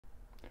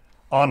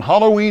On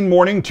Halloween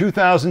morning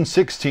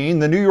 2016,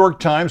 the New York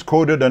Times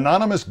quoted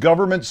anonymous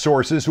government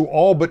sources who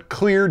all but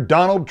cleared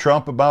Donald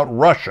Trump about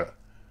Russia.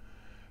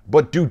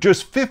 But do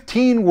just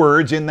 15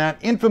 words in that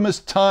infamous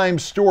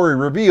Times story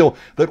reveal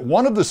that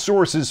one of the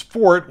sources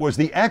for it was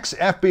the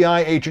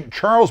ex-FBI agent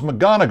Charles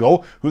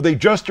McGonigal, who they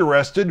just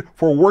arrested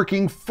for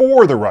working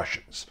for the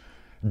Russians?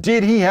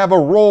 Did he have a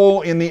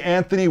role in the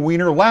Anthony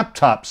Weiner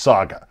laptop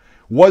saga?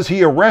 Was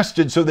he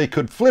arrested so they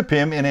could flip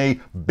him in a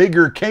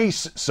bigger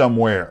case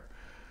somewhere?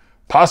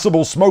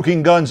 Possible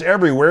smoking guns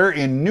everywhere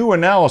in new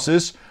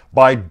analysis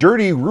by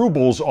Dirty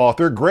Rubles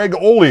author Greg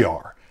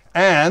Olear.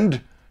 And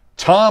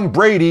Tom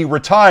Brady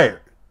retired.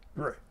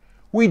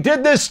 We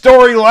did this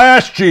story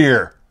last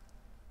year.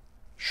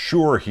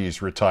 Sure,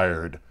 he's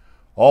retired.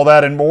 All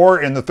that and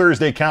more in the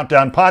Thursday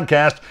Countdown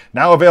podcast,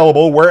 now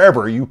available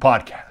wherever you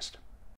podcast.